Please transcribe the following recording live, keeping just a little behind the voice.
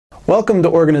Welcome to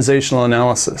Organizational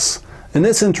Analysis. In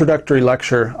this introductory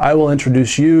lecture, I will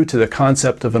introduce you to the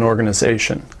concept of an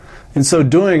organization. In so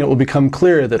doing, it will become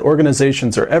clear that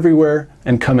organizations are everywhere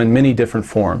and come in many different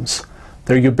forms.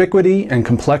 Their ubiquity and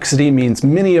complexity means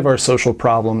many of our social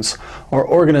problems are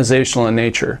organizational in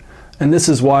nature, and this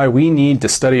is why we need to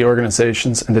study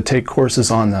organizations and to take courses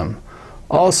on them.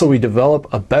 Also, we develop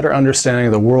a better understanding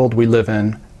of the world we live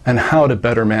in and how to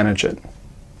better manage it.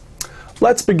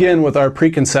 Let's begin with our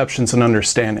preconceptions and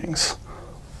understandings.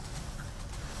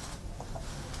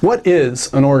 What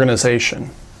is an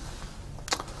organization?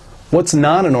 What's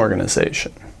not an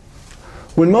organization?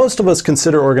 When most of us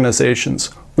consider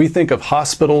organizations, we think of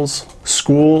hospitals,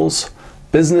 schools,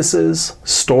 businesses,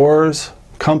 stores,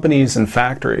 companies, and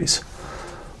factories.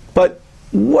 But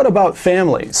what about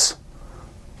families?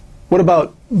 What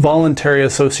about voluntary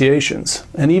associations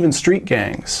and even street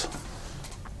gangs?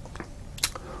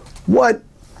 What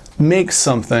makes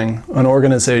something an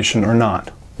organization or not?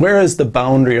 Where is the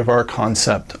boundary of our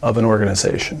concept of an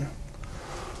organization?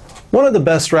 One of the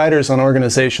best writers on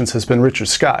organizations has been Richard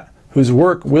Scott, whose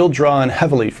work we'll draw on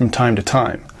heavily from time to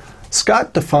time.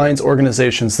 Scott defines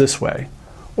organizations this way.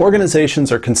 Organizations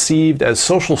are conceived as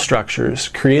social structures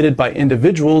created by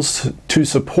individuals to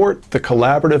support the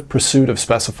collaborative pursuit of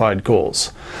specified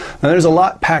goals. Now there's a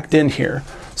lot packed in here,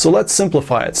 so let's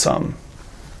simplify it some.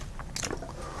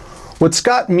 What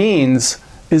Scott means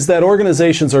is that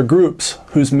organizations are groups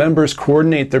whose members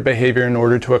coordinate their behavior in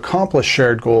order to accomplish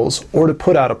shared goals or to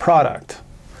put out a product.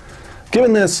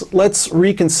 Given this, let's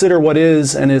reconsider what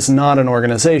is and is not an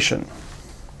organization.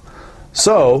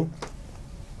 So,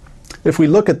 if we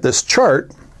look at this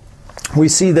chart, we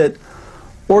see that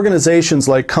organizations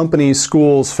like companies,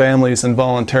 schools, families, and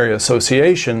voluntary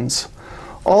associations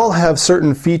all have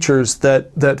certain features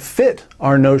that fit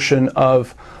our notion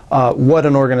of what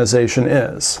an organization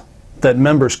is. That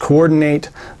members coordinate,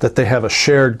 that they have a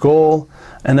shared goal,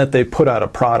 and that they put out a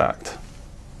product.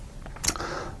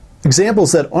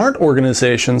 Examples that aren't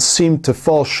organizations seem to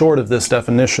fall short of this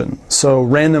definition. So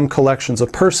random collections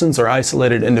of persons or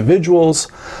isolated individuals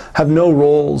have no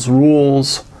roles,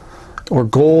 rules, or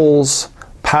goals,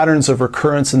 patterns of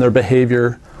recurrence in their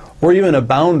behavior, or even a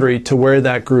boundary to where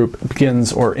that group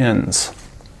begins or ends.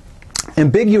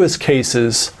 Ambiguous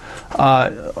cases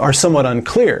are somewhat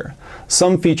unclear.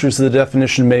 Some features of the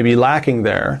definition may be lacking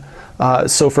there.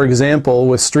 So for example,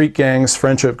 with street gangs,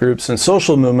 friendship groups, and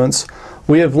social movements,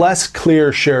 we have less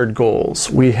clear shared goals.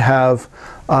 We have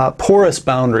porous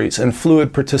boundaries and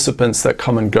fluid participants that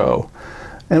come and go.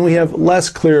 And we have less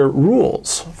clear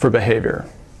rules for behavior.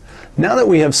 Now that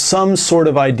we have some sort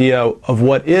of idea of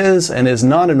what is and is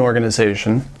not an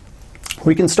organization,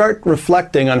 we can start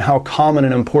reflecting on how common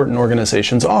and important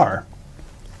organizations are.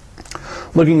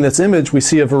 Looking at this image, we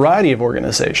see a variety of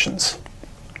organizations.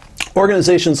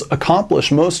 Organizations accomplish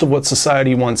most of what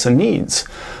society wants and needs,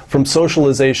 from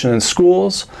socialization in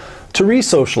schools to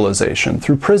re-socialization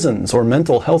through prisons or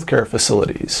mental health care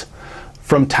facilities,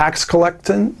 from tax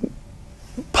collecting,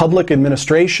 public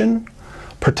administration,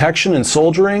 protection and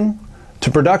soldiering,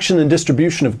 to production and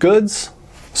distribution of goods,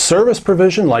 service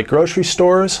provision like grocery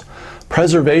stores,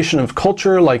 preservation of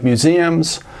culture like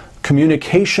museums,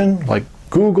 communication like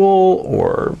Google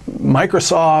or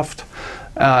Microsoft,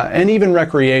 and even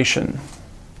recreation.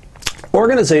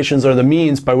 Organizations are the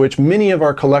means by which many of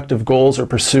our collective goals are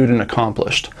pursued and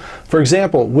accomplished. For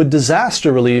example, would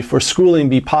disaster relief or schooling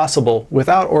be possible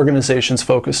without organizations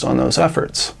focused on those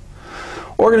efforts?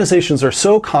 Organizations are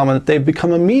so common that they've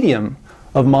become a medium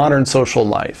of modern social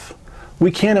life.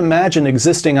 We can't imagine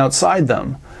existing outside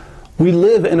them. We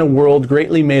live in a world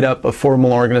greatly made up of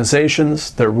formal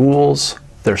organizations, their rules,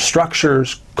 their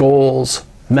structures, goals,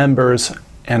 members,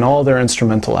 and all their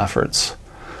instrumental efforts.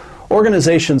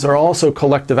 Organizations are also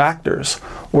collective actors,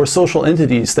 or social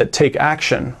entities that take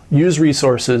action, use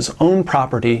resources, own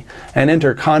property, and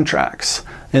enter contracts.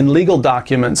 In legal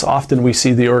documents, often we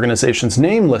see the organization's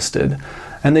name listed,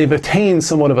 and they've attained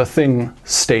somewhat of a thing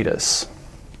status.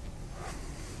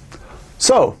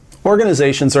 So,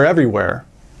 organizations are everywhere,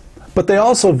 but they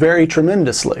also vary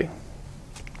tremendously.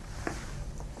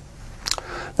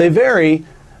 They vary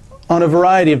on a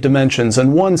variety of dimensions,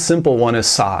 and one simple one is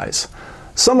size.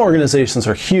 Some organizations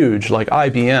are huge, like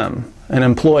IBM, and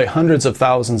employ hundreds of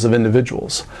thousands of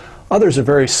individuals. Others are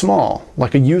very small,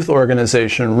 like a youth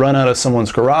organization run out of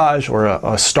someone's garage or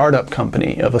a startup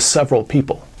company of several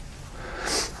people.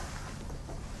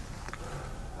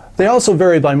 They also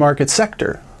vary by market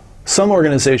sector. Some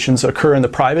organizations occur in the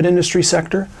private industry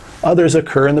sector, others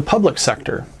occur in the public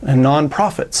sector and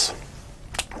nonprofits.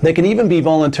 They can even be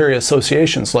voluntary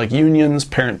associations like unions,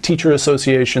 parent-teacher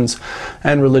associations,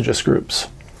 and religious groups.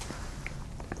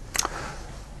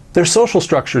 Their social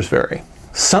structures vary.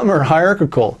 Some are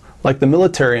hierarchical, like the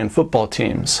military and football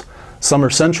teams. Some are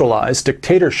centralized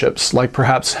dictatorships, like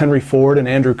perhaps Henry Ford and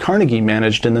Andrew Carnegie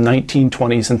managed in the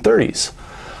 1920s and 30s.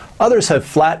 Others have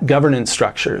flat governance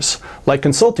structures, like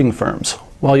consulting firms,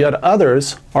 while yet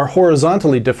others are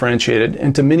horizontally differentiated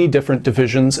into many different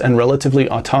divisions and relatively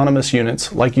autonomous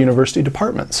units, like university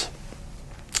departments.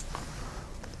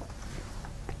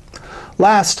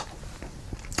 Last,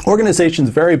 organizations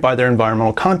vary by their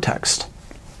environmental context.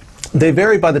 They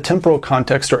vary by the temporal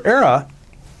context or era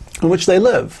in which they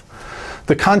live.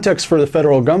 The context for the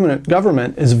federal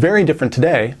government is very different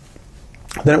today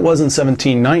than it was in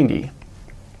 1790.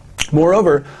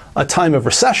 Moreover, a time of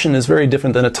recession is very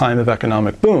different than a time of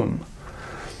economic boom.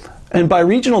 And by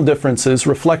regional differences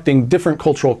reflecting different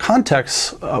cultural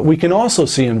contexts, we can also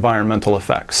see environmental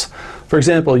effects. For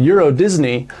example, Euro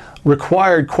Disney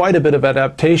required quite a bit of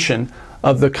adaptation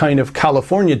of the kind of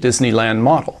California Disneyland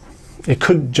model. It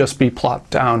couldn't just be plopped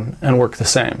down and work the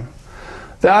same.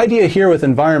 The idea here with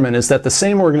environment is that the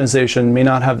same organization may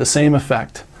not have the same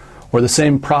effect or the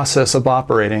same process of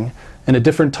operating in a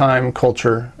different time,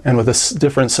 culture, and with a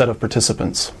different set of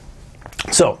participants.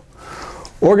 So,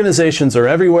 organizations are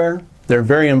everywhere, they're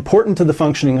very important to the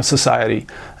functioning of society,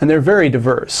 and they're very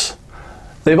diverse.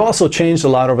 They've also changed a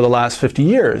lot over the last 50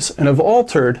 years and have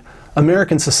altered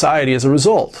American society as a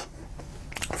result.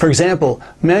 For example,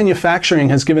 manufacturing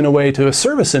has given way to a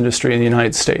service industry in the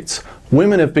United States.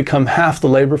 Women have become half the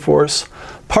labor force,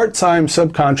 part-time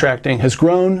subcontracting has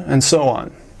grown, and so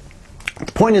on.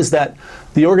 The point is that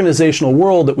the organizational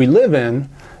world that we live in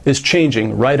is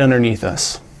changing right underneath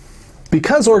us.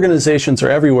 Because organizations are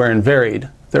everywhere and varied,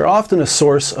 they're often a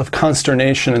source of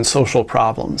consternation and social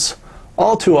problems.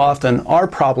 All too often, our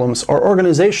problems are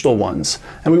organizational ones,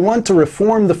 and we want to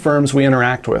reform the firms we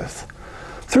interact with.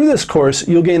 Through this course,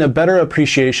 you'll gain a better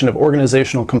appreciation of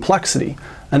organizational complexity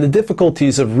and the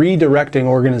difficulties of redirecting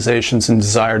organizations in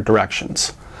desired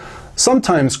directions.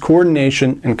 Sometimes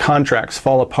coordination and contracts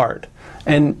fall apart,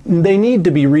 and they need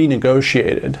to be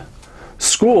renegotiated.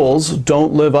 Schools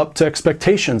don't live up to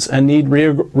expectations and need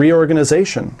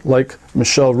reorganization, like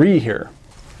Michelle Rhee here,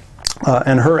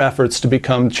 and her efforts to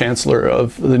become chancellor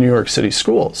of the New York City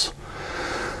schools.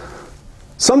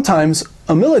 Sometimes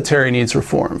a military needs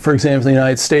reform. For example, the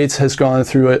United States has gone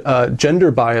through gender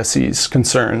biases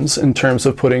concerns in terms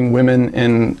of putting women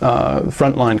in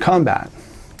frontline combat.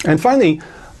 And finally,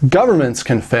 governments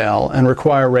can fail and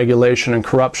require regulation and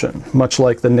corruption, much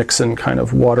like the Nixon kind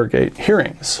of Watergate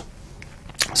hearings.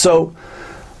 So,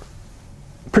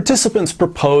 participants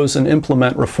propose and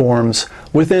implement reforms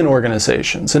within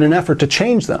organizations in an effort to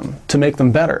change them, to make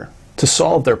them better, to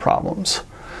solve their problems.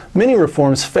 Many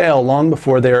reforms fail long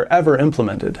before they are ever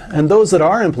implemented, and those that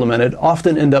are implemented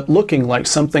often end up looking like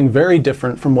something very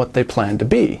different from what they planned to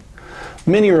be.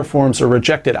 Many reforms are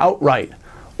rejected outright,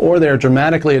 or they are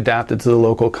dramatically adapted to the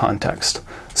local context.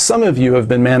 Some of you have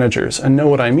been managers and know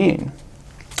what I mean.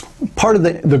 Part of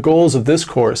the goals of this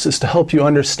course is to help you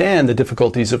understand the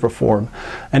difficulties of reform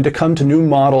and to come to new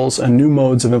models and new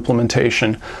modes of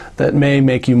implementation that may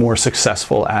make you more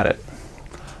successful at it.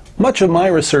 Much of my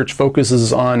research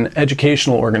focuses on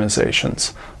educational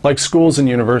organizations, like schools and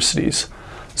universities.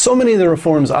 So many of the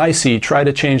reforms I see try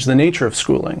to change the nature of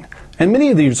schooling, and many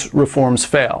of these reforms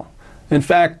fail. In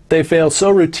fact, they fail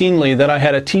so routinely that I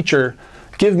had a teacher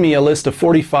give me a list of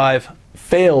 45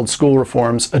 failed school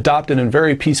reforms adopted in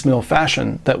very piecemeal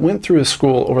fashion that went through a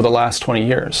school over the last 20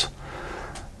 years.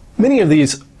 Many of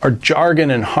these are jargon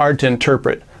and hard to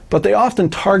interpret, but they often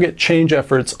target change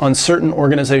efforts on certain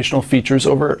organizational features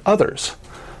over others.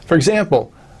 For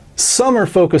example, some are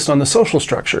focused on the social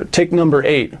structure. Take number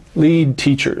 8, lead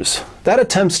teachers. That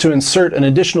attempts to insert an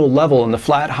additional level in the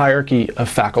flat hierarchy of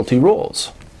faculty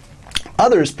roles.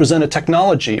 Others present a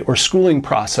technology or schooling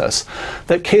process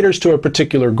that caters to a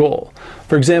particular goal.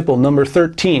 For example, number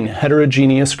 13,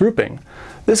 heterogeneous grouping.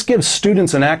 This gives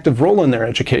students an active role in their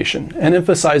education and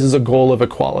emphasizes a goal of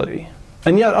equality.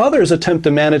 And yet others attempt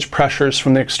to manage pressures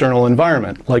from the external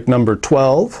environment, like number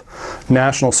 12,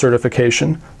 national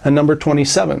certification, and number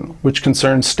 27, which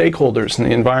concerns stakeholders in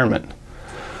the environment.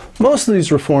 Most of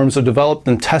these reforms are developed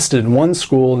and tested in one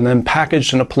school and then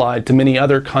packaged and applied to many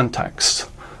other contexts.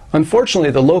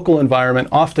 Unfortunately, the local environment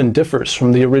often differs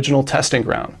from the original testing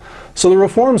ground, so the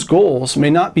reform's goals may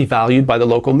not be valued by the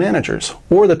local managers,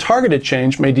 or the targeted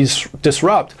change may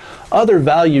disrupt other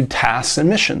valued tasks and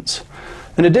missions.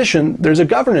 In addition, there's a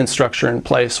governance structure in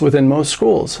place within most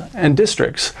schools and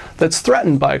districts that's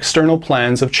threatened by external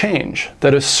plans of change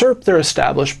that usurp their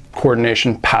established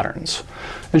coordination patterns.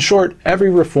 In short, every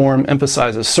reform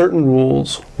emphasizes certain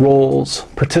rules, roles,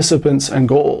 participants, and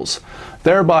goals,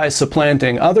 thereby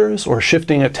supplanting others or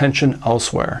shifting attention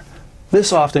elsewhere.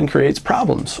 This often creates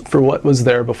problems for what was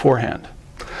there beforehand.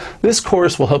 This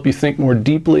course will help you think more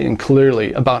deeply and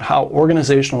clearly about how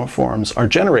organizational reforms are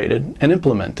generated and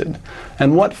implemented,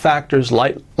 and what factors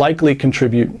likely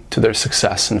contribute to their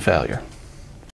success and failure.